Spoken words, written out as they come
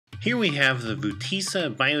Here we have the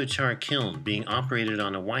Vuthisa Biochar Kiln being operated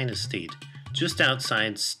on a wine estate just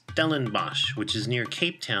outside Stellenbosch, which is near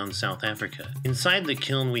Cape Town, South Africa. Inside the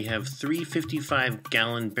kiln we have three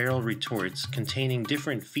 55-gallon barrel retorts containing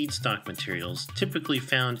different feedstock materials typically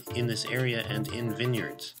found in this area and in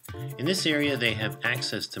vineyards. In this area they have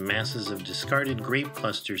access to masses of discarded grape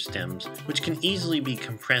cluster stems which can easily be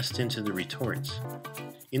compressed into the retorts.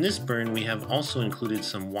 In this burn we have also included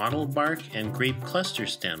some wattle bark and grape cluster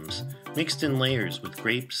stems mixed in layers with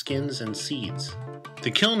grape skins and seeds. The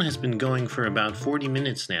kiln has been going for about 40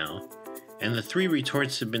 minutes now, and the three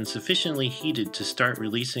retorts have been sufficiently heated to start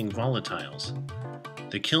releasing volatiles.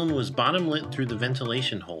 The kiln was bottom lit through the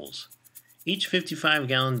ventilation holes. Each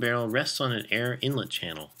 55-gallon barrel rests on an air inlet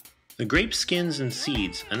channel. The grape skins and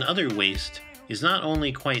seeds and other waste is not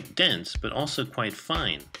only quite dense but also quite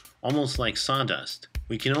fine, almost like sawdust.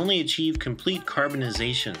 We can only achieve complete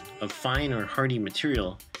carbonization of fine or hardy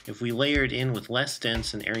material if we layer it in with less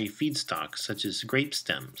dense and airy feedstock such as grape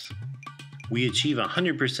stems. We achieve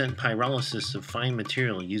 100% pyrolysis of fine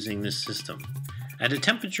material using this system. At a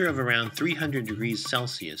temperature of around 300 degrees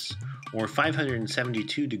Celsius or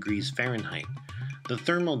 572 degrees Fahrenheit, the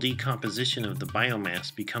thermal decomposition of the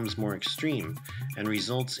biomass becomes more extreme and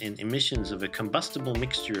results in emissions of a combustible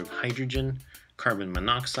mixture of hydrogen, carbon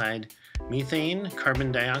monoxide, methane,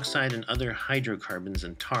 carbon dioxide, and other hydrocarbons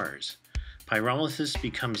and tars. Pyrolysis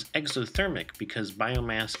becomes exothermic because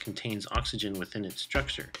biomass contains oxygen within its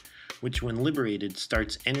structure, which when liberated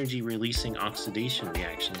starts energy-releasing oxidation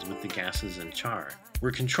reactions with the gases and char.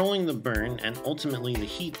 We're controlling the burn and ultimately the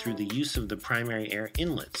heat through the use of the primary air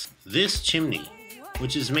inlets. This chimney,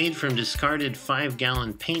 which is made from discarded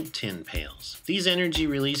 5-gallon paint tin pails. These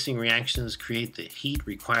energy-releasing reactions create the heat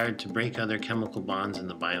required to break other chemical bonds in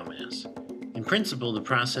the biomass. In principle, the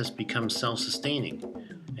process becomes self-sustaining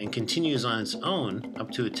and continues on its own up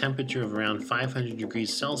to a temperature of around 500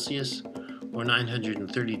 degrees Celsius or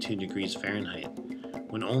 932 degrees Fahrenheit,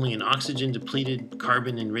 when only an oxygen-depleted,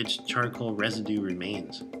 carbon-enriched charcoal residue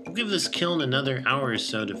remains. We'll give this kiln another hour or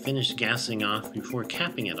so to finish gassing off before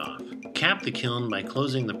capping it off. Cap the kiln by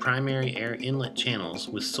closing the primary air inlet channels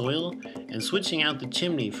with soil and switching out the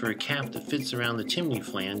chimney for a cap that fits around the chimney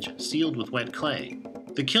flange sealed with wet clay.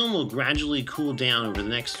 The kiln will gradually cool down over the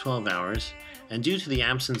next 12 hours, and due to the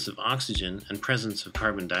absence of oxygen and presence of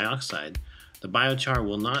carbon dioxide, the biochar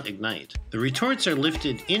will not ignite. The retorts are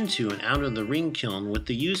lifted into and out of the ring kiln with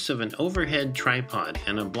the use of an overhead tripod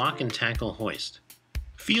and a block and tackle hoist.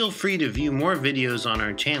 Feel free to view more videos on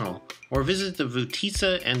our channel or visit the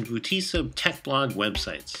Vuthisa and Vuthisa Tech Blog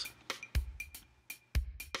websites.